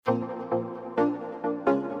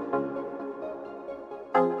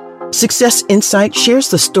Success Insight shares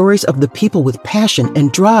the stories of the people with passion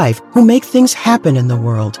and drive who make things happen in the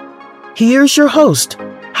world. Here's your host,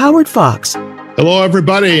 Howard Fox. Hello,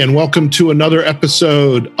 everybody, and welcome to another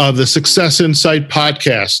episode of the Success Insight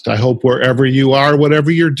podcast. I hope wherever you are, whatever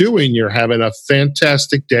you're doing, you're having a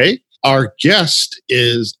fantastic day. Our guest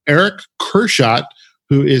is Eric Kershott,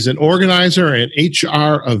 who is an organizer and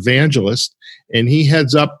HR evangelist, and he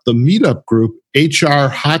heads up the meetup group HR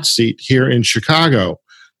Hot Seat here in Chicago.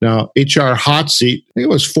 Now, HR Hot Seat, I think it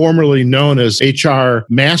was formerly known as HR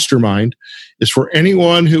Mastermind, is for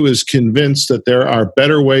anyone who is convinced that there are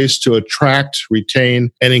better ways to attract, retain,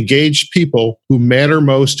 and engage people who matter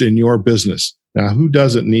most in your business. Now, who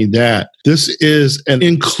doesn't need that? This is an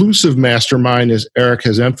inclusive mastermind, as Eric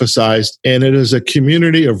has emphasized, and it is a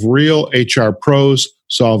community of real HR pros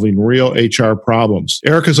solving real HR problems.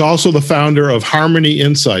 Eric is also the founder of Harmony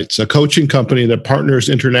Insights, a coaching company that partners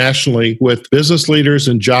internationally with business leaders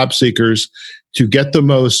and job seekers to get the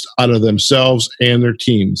most out of themselves and their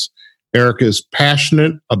teams. Eric is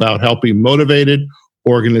passionate about helping motivated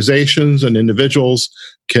organizations and individuals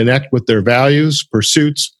connect with their values,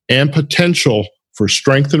 pursuits, and potential for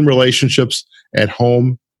strengthened relationships at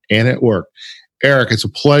home and at work. Eric, it's a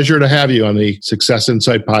pleasure to have you on the Success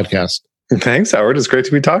Insight podcast. Thanks, Howard. It's great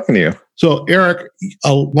to be talking to you. So, Eric,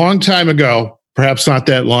 a long time ago, perhaps not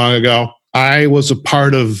that long ago, I was a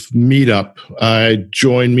part of Meetup. I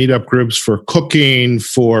joined Meetup groups for cooking,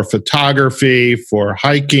 for photography, for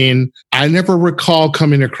hiking. I never recall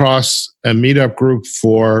coming across a Meetup group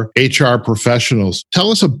for HR professionals.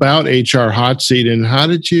 Tell us about HR Hot Seat and how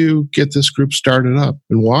did you get this group started up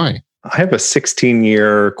and why? I have a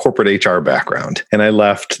 16-year corporate HR background, and I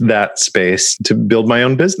left that space to build my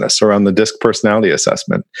own business around the DISC personality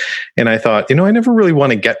assessment. And I thought, I never really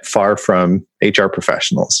want to get far from HR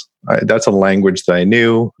professionals. That's a language that I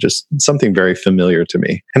knew, just something very familiar to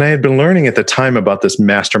me. And I had been learning at the time about this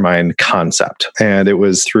mastermind concept. And it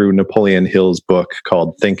was through Napoleon Hill's book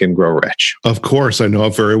called Think and Grow Rich. Of course, I know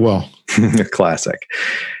it very well. Classic.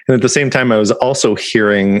 And at the same time, I was also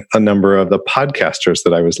hearing a number of the podcasters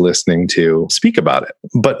that I was listening to speak about it.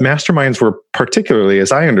 But masterminds were particularly,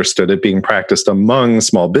 as I understood it, being practiced among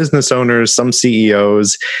small business owners, some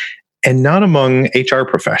CEOs, and not among HR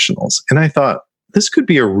professionals. And I thought, this could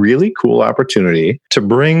be a really cool opportunity to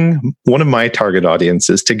bring one of my target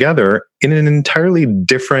audiences together in an entirely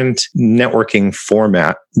different networking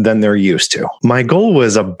format than they're used to. My goal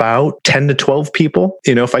was about 10 to 12 people.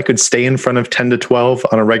 If I could stay in front of 10 to 12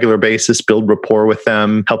 on a regular basis, build rapport with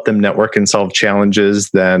them, help them network and solve challenges,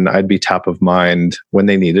 then I'd be top of mind when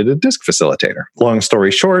they needed a DISC facilitator. Long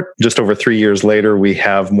story short, just over 3 years later, we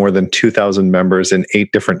have more than 2,000 members in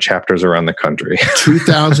 8 different chapters around the country.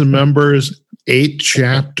 2,000 members, 8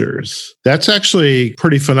 chapters. That's actually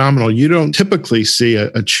pretty phenomenal. You don't typically see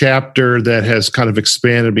a chapter that has kind of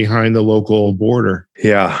expanded behind the local border.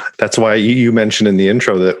 Yeah, that's why you mentioned in the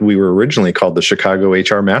intro that we were originally called the Chicago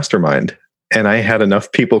HR Mastermind. And I had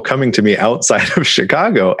enough people coming to me outside of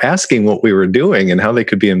Chicago asking what we were doing and how they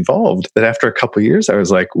could be involved that after a couple of years, I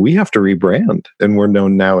was like, we have to rebrand. And we're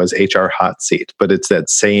known now as HR Hot Seat. But it's that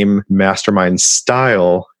same mastermind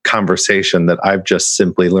style conversation that I've just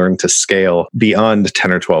simply learned to scale beyond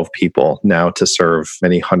 10 or 12 people now to serve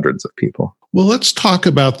many hundreds of people. Well, let's talk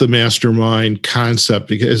about the mastermind concept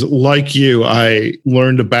because like you, I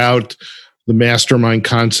learned about the mastermind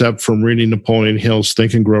concept from reading Napoleon Hill's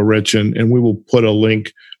Think and Grow Rich, and we will put a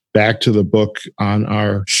link back to the book on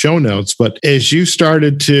our show notes. But as you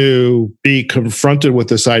started to be confronted with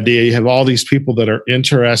this idea, you have all these people that are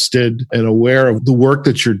interested and aware of the work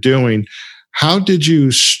that you're doing. How did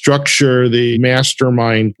you structure the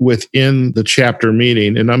mastermind within the chapter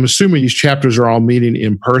meeting? And I'm assuming these chapters are all meeting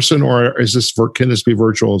in person, or can this be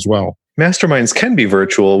virtual as well? Masterminds can be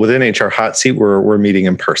virtual. Within HR Hot Seat, we're meeting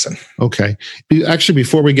in person. Okay. Actually,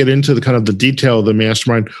 before we get into the kind of the detail of the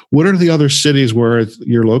mastermind, what are the other cities where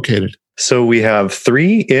you're located? So we have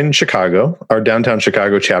 3 in Chicago. Our downtown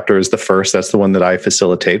Chicago chapter is the first. That's the one that I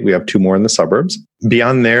facilitate. We have 2 more in the suburbs.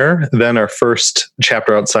 Beyond there, then our first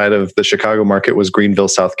chapter outside of the Chicago market was Greenville,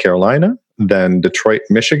 South Carolina, then Detroit,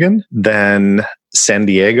 Michigan, then San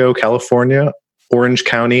Diego, California, Orange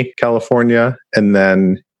County, California, and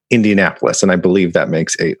then Indianapolis, and I believe that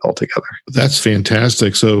makes 8 altogether. That's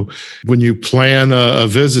fantastic. So when you plan a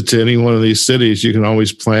visit to any one of these cities, you can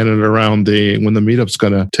always plan it around when the meetup's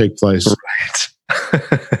going to take place. Right.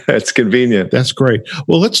 It's convenient. That's great.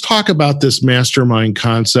 Well, let's talk about this mastermind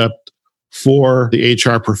concept for the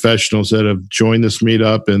HR professionals that have joined this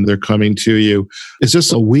meetup and they're coming to you? Is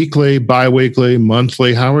this a weekly, bi-weekly,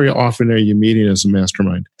 monthly? How often are you meeting as a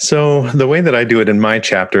mastermind? So the way that I do it in my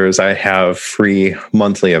chapter is I have free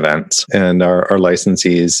monthly events, and our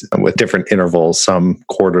licensees with different intervals, some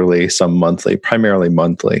quarterly, some monthly, primarily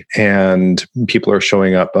monthly. And people are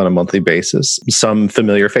showing up on a monthly basis. Some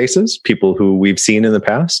familiar faces, people who we've seen in the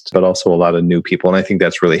past, but also a lot of new people. And I think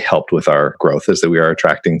that's really helped with our growth, is that we are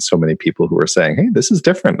attracting so many people who are saying, hey, this is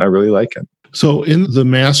different. I really like it. So in the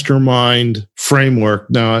mastermind framework,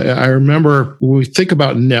 now I remember when we think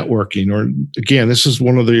about networking, or again, this is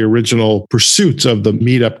one of the original pursuits of the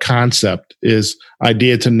meetup concept, is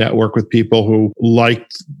idea to network with people who like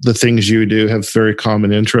the things you do, have very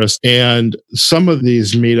common interests. And some of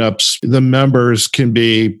these meetups, the members can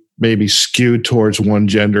be maybe skewed towards one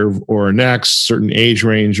gender or next, certain age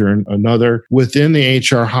range or another. Within the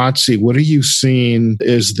HR hot seat, what are you seeing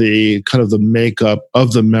is the kind of the makeup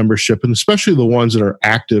of the membership, and especially the ones that are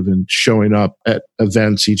active and showing up at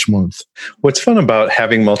events each month? What's fun about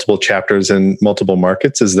having multiple chapters in multiple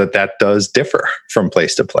markets is that does differ from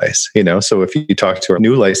place to place. So if you talk to a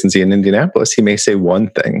new licensee in Indianapolis, he may say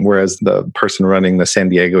one thing, whereas the person running the San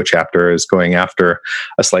Diego chapter is going after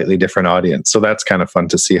a slightly different audience. So that's kind of fun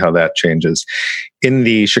to see how that changes. In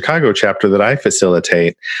the Chicago chapter that I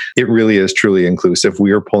facilitate, it really is truly inclusive.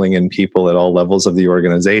 We are pulling in people at all levels of the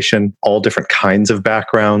organization, all different kinds of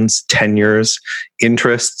backgrounds, tenures,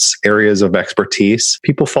 interests, areas of expertise.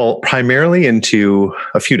 People fall primarily into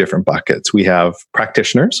a few different buckets. We have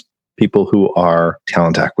practitioners, people who are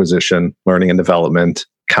talent acquisition, learning and development,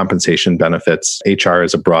 compensation, benefits. HR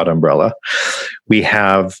is a broad umbrella. We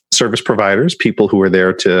have service providers, people who are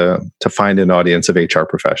there to find an audience of HR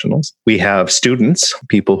professionals. We have students,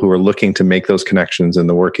 people who are looking to make those connections in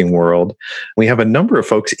the working world. We have a number of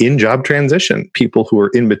folks in job transition, people who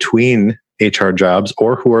are in between HR jobs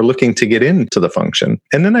or who are looking to get into the function.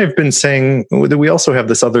 And then I've been saying that we also have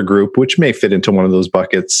this other group, which may fit into one of those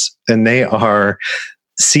buckets, and they are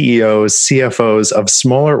CEOs, CFOs of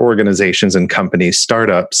smaller organizations and companies,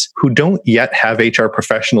 startups, who don't yet have HR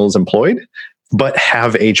professionals employed, but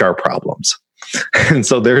have HR problems. And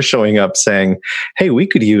so they're showing up saying, hey, we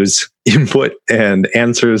could use input and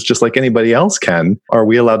answers just like anybody else can. Are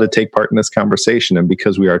we allowed to take part in this conversation? And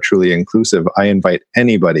because we are truly inclusive, I invite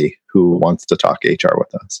anybody who wants to talk HR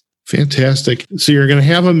with us. Fantastic. So you're going to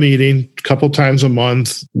have a meeting a couple times a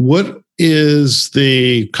month. What is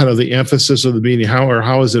the kind of the emphasis of the meeting?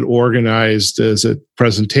 How is it organized? Is it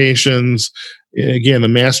presentations? Again, the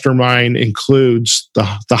mastermind includes the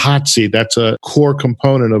hot seat. That's a core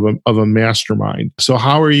component of a mastermind. So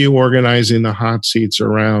how are you organizing the hot seats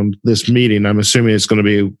around this meeting? I'm assuming it's going to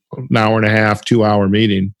be an hour and a half, 2-hour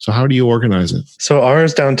meeting. So how do you organize it? So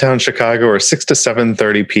ours downtown Chicago are 6 to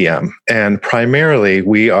 7:30 p.m. And primarily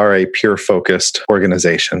we are a peer-focused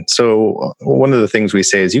organization. So one of the things we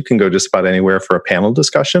say is you can go just about anywhere for a panel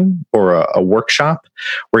discussion or a workshop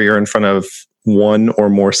where you're in front of one or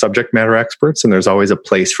more subject matter experts, and there's always a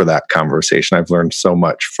place for that conversation. I've learned so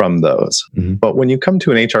much from those. Mm-hmm. But when you come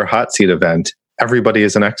to an HR hot seat event, everybody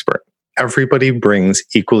is an expert. Everybody brings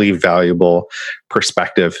equally valuable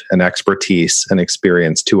perspective and expertise and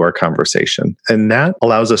experience to our conversation. And that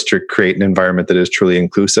allows us to create an environment that is truly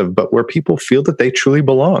inclusive, but where people feel that they truly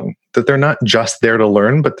belong, that they're not just there to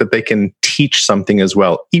learn, but that they can teach something as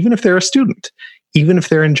well, even if they're a student, even if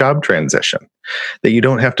they're in job transition, that you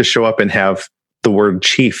don't have to show up and have the word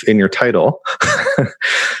chief in your title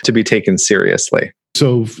to be taken seriously.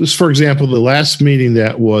 So, for example, the last meeting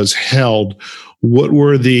that was held, what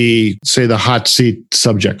were the hot seat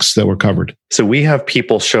subjects that were covered? So we have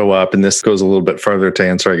people show up, and this goes a little bit further to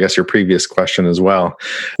answer, I guess, your previous question as well.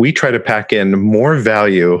 We try to pack in more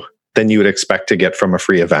value than you would expect to get from a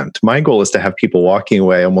free event. My goal is to have people walking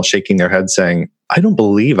away almost shaking their head saying, I don't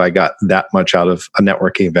believe I got that much out of a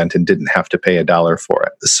networking event and didn't have to pay $1 for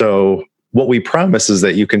it. So what we promise is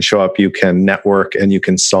that you can show up, you can network, and you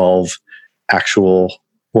can solve actual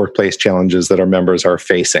workplace challenges that our members are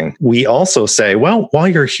facing. We also say, well, while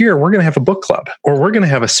you're here, we're going to have a book club, or we're going to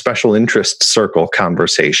have a special interest circle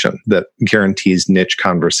conversation that guarantees niche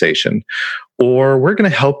conversation, or we're going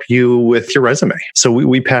to help you with your resume. So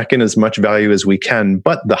we pack in as much value as we can,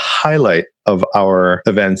 but the highlight of our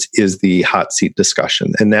events is the hot seat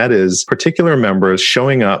discussion. And that is particular members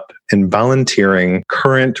showing up and volunteering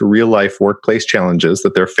current real life workplace challenges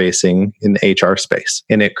that they're facing in the HR space.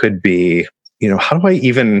 And it could be how do I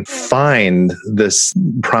even find this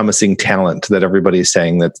promising talent that everybody's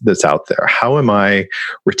saying that's out there? How am I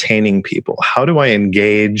retaining people? How do I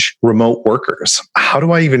engage remote workers? How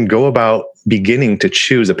do I even go about beginning to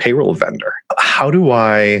choose a payroll vendor? How do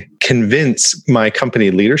I convince my company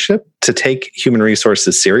leadership to take human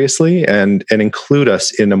resources seriously and include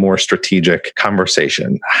us in a more strategic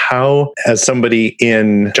conversation? How, as somebody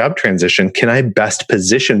in job transition, can I best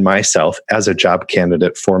position myself as a job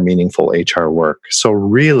candidate for meaningful HR work? So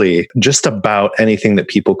really just about anything that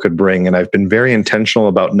people could bring. And I've been very intentional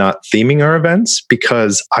about not theming our events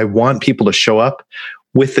because I want people to show up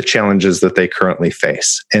with the challenges that they currently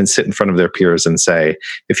face and sit in front of their peers and say,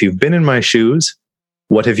 if you've been in my shoes,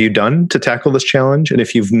 what have you done to tackle this challenge? And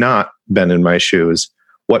if you've not been in my shoes,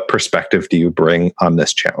 what perspective do you bring on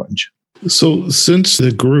this challenge? So since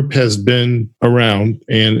the group has been around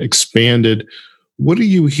and expanded, what are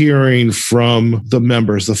you hearing from the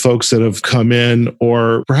members, the folks that have come in,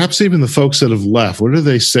 or perhaps even the folks that have left? What are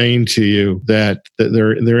they saying to you that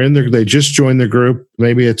they're in there? They just joined the group.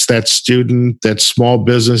 Maybe it's that student, that small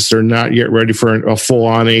business. They're not yet ready for a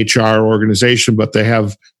full-on HR organization, but they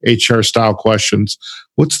have HR style questions.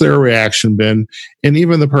 What's their reaction been? And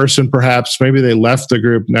even the person, perhaps maybe they left the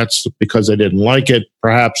group, and that's because they didn't like it,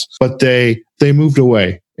 perhaps, but they moved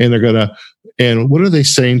away, and and what are they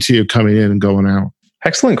saying to you coming in and going out?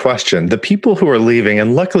 Excellent question. The people who are leaving,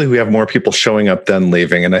 and luckily we have more people showing up than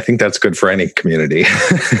leaving, and I think that's good for any community.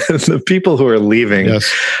 The people who are leaving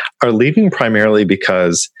are leaving primarily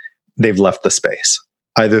because they've left the space.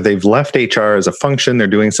 Either they've left HR as a function, they're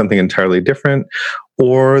doing something entirely different,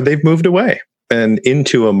 or they've moved away and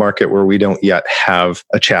into a market where we don't yet have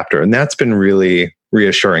a chapter. And that's been really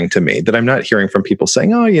reassuring to me, that I'm not hearing from people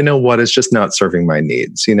saying, oh, you know what, it's just not serving my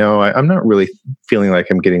needs. I'm not really feeling like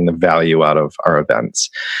I'm getting the value out of our events.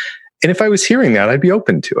 And if I was hearing that, I'd be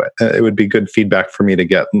open to it. It would be good feedback for me to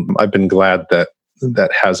get. I've been glad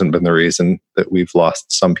that hasn't been the reason that we've lost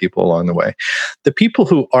some people along the way. The people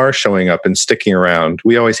who are showing up and sticking around,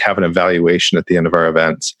 we always have an evaluation at the end of our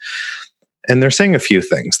events. And they're saying a few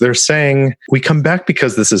things. They're saying, we come back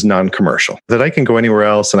because this is non-commercial, that I can go anywhere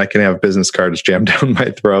else and I can have business cards jammed down my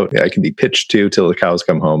throat. I can be pitched to till the cows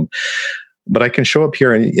come home. But I can show up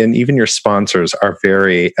here, and even your sponsors are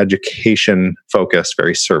very education focused,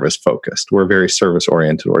 very service focused. We're a very service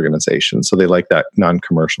oriented organization. So they like that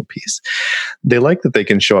non-commercial piece. They like that they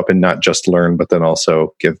can show up and not just learn, but then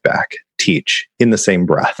also give back, teach in the same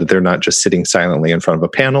breath, that they're not just sitting silently in front of a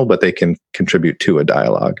panel, but they can contribute to a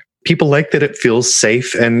dialogue. People like that it feels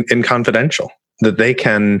safe and confidential, that they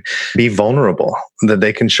can be vulnerable, that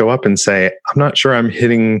they can show up and say, I'm not sure I'm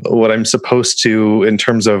hitting what I'm supposed to in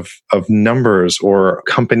terms of numbers or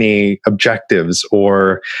company objectives,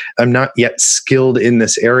 or I'm not yet skilled in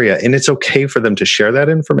this area. And it's okay for them to share that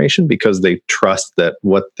information because they trust that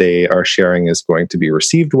what they are sharing is going to be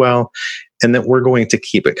received well, and that we're going to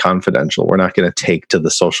keep it confidential. We're not going to take to the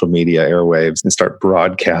social media airwaves and start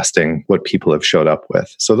broadcasting what people have showed up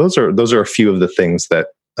with. So those are a few of the things that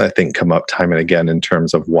I think come up time and again in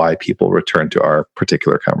terms of why people return to our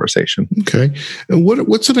particular conversation. Okay. And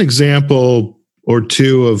what's an example or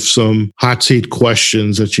two of some hot seat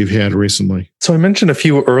questions that you've had recently? So I mentioned a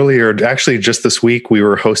few earlier. Actually, just this week, we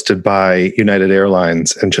were hosted by United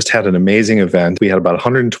Airlines and just had an amazing event. We had about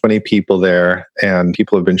 120 people there, and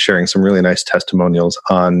people have been sharing some really nice testimonials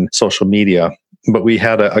on social media. But we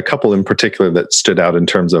had a couple in particular that stood out in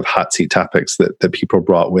terms of hot seat topics that people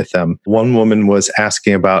brought with them. One woman was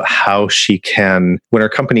asking about how she can, when her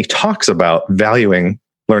company talks about valuing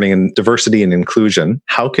learning and diversity and inclusion,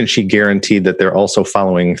 how can she guarantee that they're also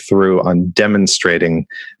following through on demonstrating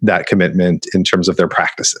that commitment in terms of their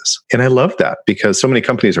practices? And I love that, because so many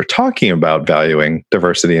companies are talking about valuing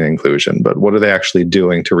diversity and inclusion, but what are they actually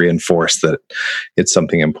doing to reinforce that it's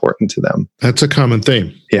something important to them? That's a common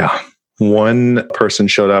theme. Yeah. One person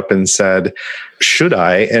showed up and said, should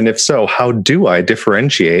I? And if so, how do I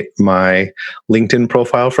differentiate my LinkedIn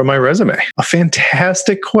profile from my resume? A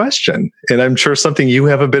fantastic question. And I'm sure something you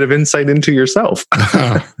have a bit of insight into yourself.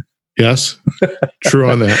 Yes, true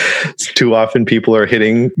on that. Too often people are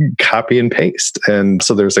hitting copy and paste. And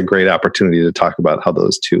so there's a great opportunity to talk about how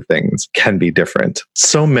those two things can be different.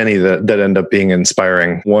 So many that end up being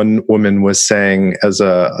inspiring. One woman was saying, as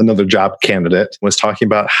another job candidate, was talking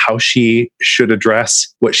about how she should address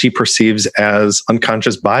what she perceives as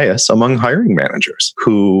unconscious bias among hiring managers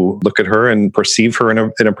who look at her and perceive her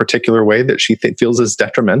in a particular way that she feels is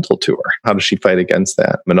detrimental to her. How does she fight against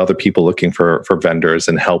that? And other people looking for vendors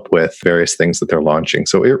and help with various things that they're launching.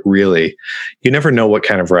 So it really, you never know what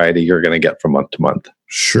kind of variety you're going to get from month to month.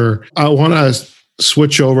 Sure. I want to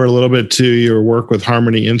switch over a little bit to your work with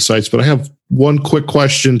Harmony Insights, but I have one quick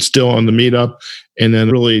question still on the meetup, and then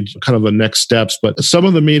really kind of the next steps. But some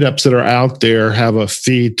of the meetups that are out there have a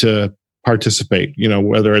fee to participate,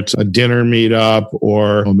 whether it's a dinner meetup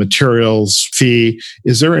or a materials fee.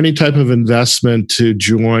 Is there any type of investment to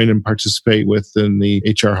join and participate within the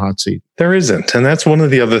HR Hot Seat? There isn't. And that's one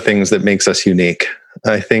of the other things that makes us unique.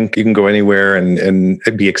 I think you can go anywhere and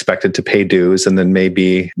be expected to pay dues and then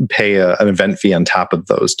maybe pay an event fee on top of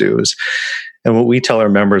those dues. And what we tell our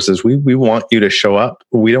members is we want you to show up.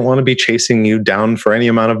 We don't want to be chasing you down for any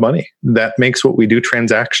amount of money. That makes what we do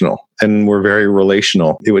transactional, and we're very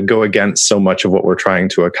relational. It would go against so much of what we're trying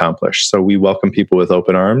to accomplish. So we welcome people with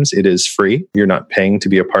open arms. It is free. You're not paying to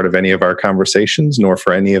be a part of any of our conversations, nor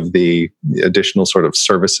for any of the additional sort of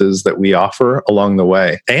services that we offer along the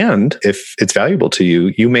way. And if it's valuable to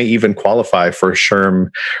you, you may even qualify for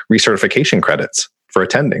SHRM recertification credits for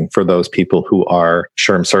attending for those people who are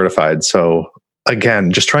SHRM certified. So again,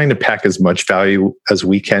 just trying to pack as much value as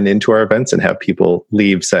we can into our events and have people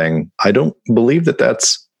leave saying, I don't believe that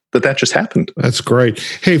just happened. That's great.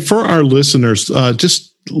 Hey, for our listeners,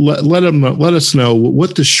 just let us know,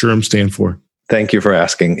 what does SHRM stand for? Thank you for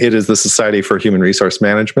asking. It is the Society for Human Resource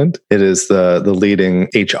Management. It is the leading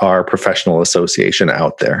HR professional association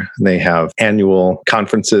out there. They have annual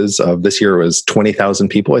conferences of, this year was 20,000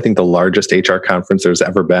 people. I think the largest HR conference there's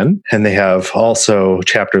ever been. And they have also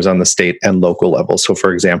chapters on the state and local level. So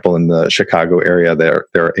for example, in the Chicago area, there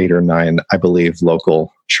are 8 or 9, I believe,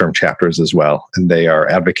 local SHRM chapters as well. And they are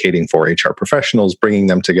advocating for HR professionals, bringing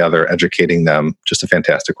them together, educating them. Just a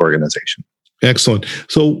fantastic organization. Excellent.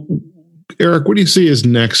 So Eric, what do you see is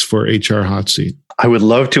next for HR Hot Seat? I would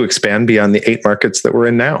love to expand beyond the 8 markets that we're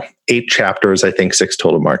in now. 8 chapters, I think 6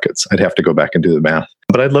 total markets. I'd have to go back and do the math.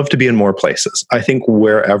 But I'd love to be in more places. I think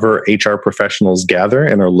wherever HR professionals gather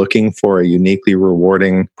and are looking for a uniquely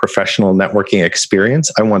rewarding professional networking experience,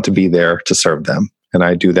 I want to be there to serve them. And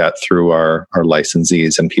I do that through our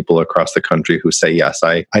licensees and people across the country who say, yes,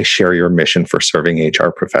 I share your mission for serving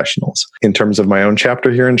HR professionals. In terms of my own chapter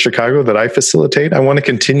here in Chicago that I facilitate, I want to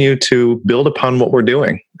continue to build upon what we're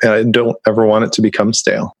doing. And I don't ever want it to become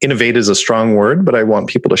stale. Innovate is a strong word, but I want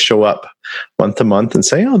people to show up month to month and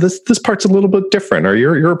say, oh, this part's a little bit different, or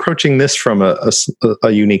you're approaching this from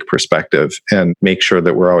a unique perspective, and make sure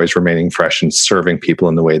that we're always remaining fresh and serving people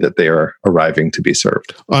in the way that they are arriving to be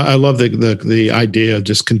served. I love the idea of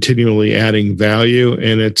just continually adding value,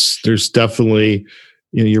 and there's definitely,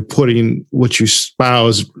 you're putting what you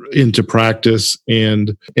espouse into practice,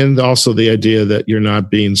 and also the idea that you're not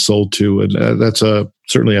being sold to, and that's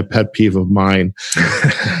certainly a pet peeve of mine.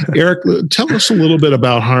 Eric, tell us a little bit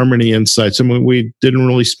about Harmony Insights. I mean, we didn't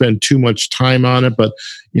really spend too much time on it, but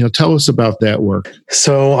tell us about that work.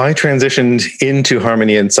 So I transitioned into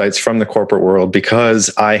Harmony Insights from the corporate world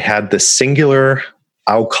because I had the singular,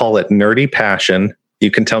 I'll call it nerdy passion.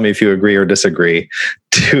 You can tell me if you agree or disagree,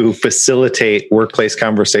 to facilitate workplace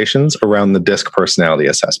conversations around the DISC personality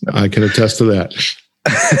assessment. I can attest to that.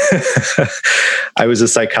 I was a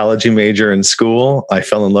psychology major in school. I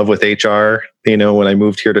fell in love with HR, when I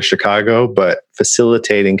moved here to Chicago, but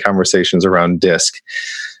facilitating conversations around DISC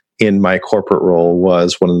in my corporate role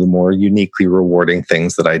was one of the more uniquely rewarding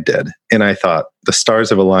things that I did. And I thought the stars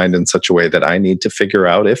have aligned in such a way that I need to figure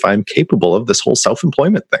out if I'm capable of this whole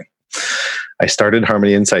self-employment thing. I started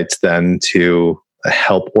Harmony Insights then to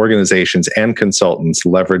help organizations and consultants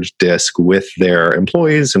leverage DISC with their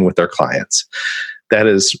employees and with their clients. That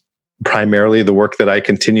is primarily the work that I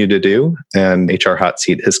continue to do, and HR Hot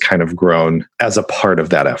Seat has kind of grown as a part of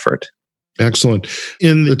that effort. Excellent.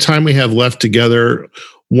 In the time we have left together,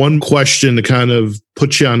 one question to kind of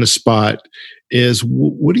put you on the spot is,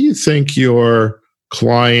 what do you think your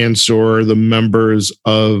clients or the members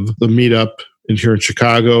of the meetup here in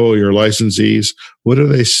Chicago, your licensees, what are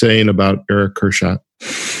they saying about Eric Kershott?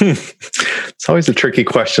 It's always a tricky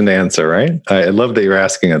question to answer, right? I love that you're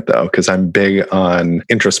asking it, though, because I'm big on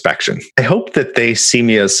introspection. I hope that they see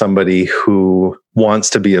me as somebody who wants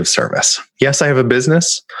to be of service. Yes, I have a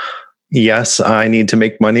business. Yes, I need to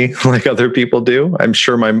make money like other people do. I'm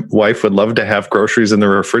sure my wife would love to have groceries in the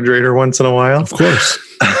refrigerator once in a while. Of course.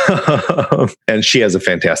 And she has a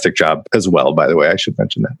fantastic job as well, by the way. I should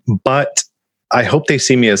mention that. But I hope they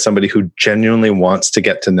see me as somebody who genuinely wants to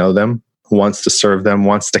get to know them, wants to serve them,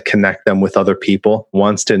 wants to connect them with other people,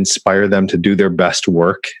 wants to inspire them to do their best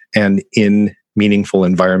work, and in meaningful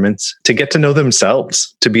environments, to get to know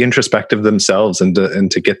themselves, to be introspective themselves, and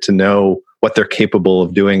to get to know what they're capable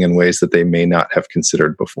of doing in ways that they may not have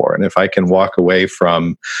considered before. And if I can walk away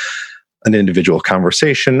from an individual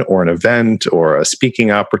conversation or an event or a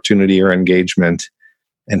speaking opportunity or engagement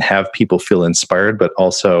and have people feel inspired, but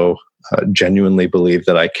also genuinely believe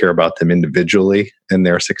that I care about them individually and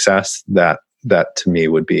their success, that to me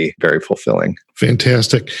would be very fulfilling.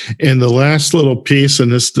 Fantastic. And the last little piece,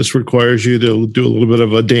 and this requires you to do a little bit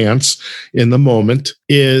of a dance in the moment,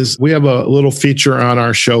 is we have a little feature on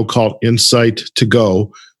our show called Insight to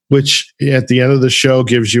Go, which at the end of the show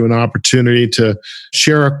gives you an opportunity to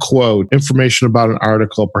share a quote, information about an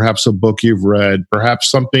article, perhaps a book you've read,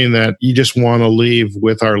 perhaps something that you just want to leave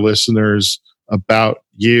with our listeners about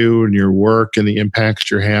you and your work and the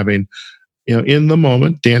impacts you're having. In the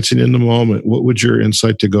moment, dancing in the moment, what would your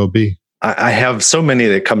insight to go be? I have so many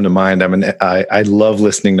that come to mind. I love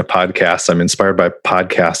listening to podcasts. I'm inspired by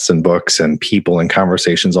podcasts and books and people and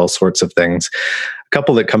conversations, all sorts of things. A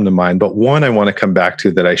couple that come to mind, but one I want to come back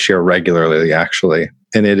to that I share regularly, actually.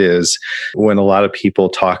 And it is when a lot of people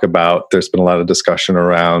talk about, there's been a lot of discussion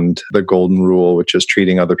around the golden rule, which is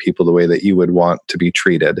treating other people the way that you would want to be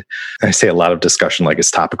treated. And I say a lot of discussion like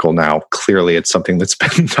it's topical now. Clearly, it's something that's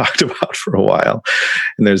been talked about for a while.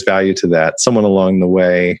 And there's value to that. Someone along the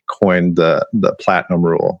way coined the platinum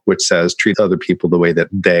rule, which says treat other people the way that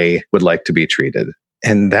they would like to be treated.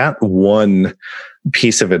 And that one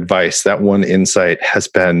piece of advice, that one insight has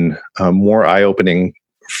been more eye-opening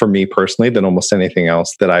for me personally than almost anything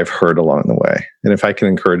else that I've heard along the way. And if I can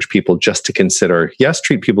encourage people just to consider, yes,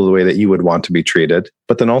 treat people the way that you would want to be treated,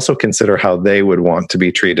 but then also consider how they would want to be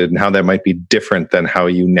treated and how that might be different than how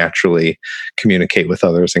you naturally communicate with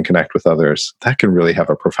others and connect with others, that can really have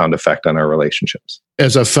a profound effect on our relationships.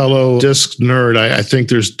 As a fellow DISC nerd, I think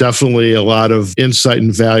there's definitely a lot of insight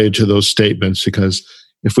and value to those statements, because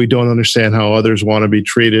if we don't understand how others want to be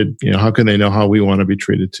treated, how can they know how we want to be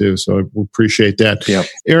treated too? So we appreciate that. Yep.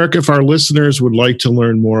 Eric, if our listeners would like to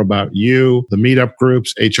learn more about you, the meetup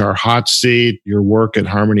groups, HR Hot Seat, your work at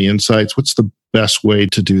Harmony Insights, what's the best way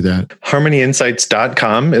to do that?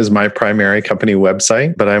 HarmonyInsights.com is my primary company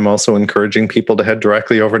website, but I'm also encouraging people to head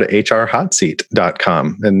directly over to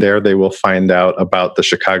HRHotSeat.com. And there they will find out about the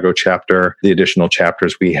Chicago chapter, the additional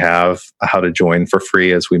chapters we have, how to join for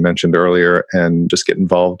free, as we mentioned earlier, and just get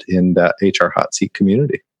involved in that HR Hot Seat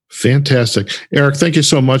community. Fantastic. Eric, thank you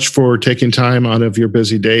so much for taking time out of your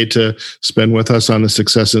busy day to spend with us on the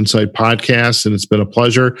Success Insight podcast. And it's been a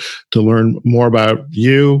pleasure to learn more about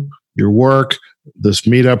you, your work, this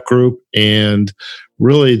meetup group, and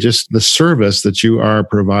really just the service that you are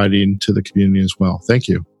providing to the community as well. Thank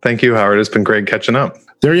you. Thank you, Howard. It's been great catching up.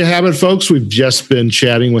 There you have it, folks. We've just been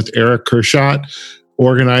chatting with Eric Kershott,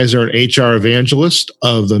 organizer and HR evangelist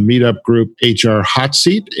of the meetup group HR Hot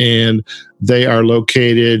Seat. And they are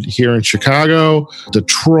located here in Chicago,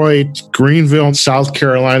 Detroit, Greenville, South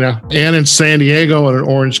Carolina, and in San Diego and in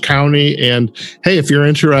Orange County. And hey, if you're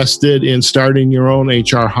interested in starting your own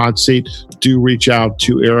HR Hot Seat, do reach out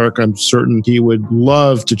to Eric. I'm certain he would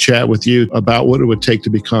love to chat with you about what it would take to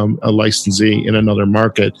become a licensee in another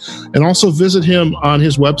market. And also visit him on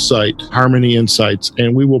his website, Harmony Insights,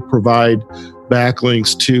 and we will provide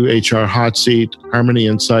backlinks to HR Hot Seat, Harmony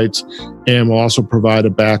Insights, and we'll also provide a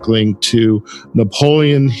backlink to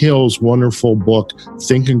Napoleon Hill's wonderful book,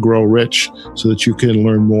 Think and Grow Rich, so that you can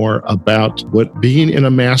learn more about what being in a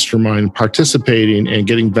mastermind, participating and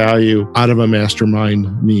getting value out of a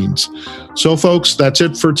mastermind means. So folks, that's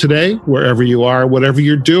it for today. Wherever you are, whatever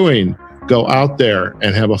you're doing, go out there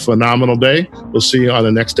and have a phenomenal day. We'll see you on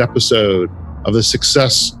the next episode of the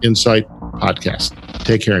Success Insight podcast.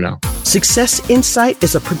 Take care now. Success Insight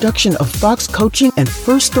is a production of Fox Coaching and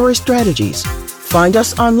First Story Strategies. Find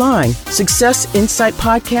us online,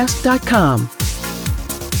 successinsightpodcast.com.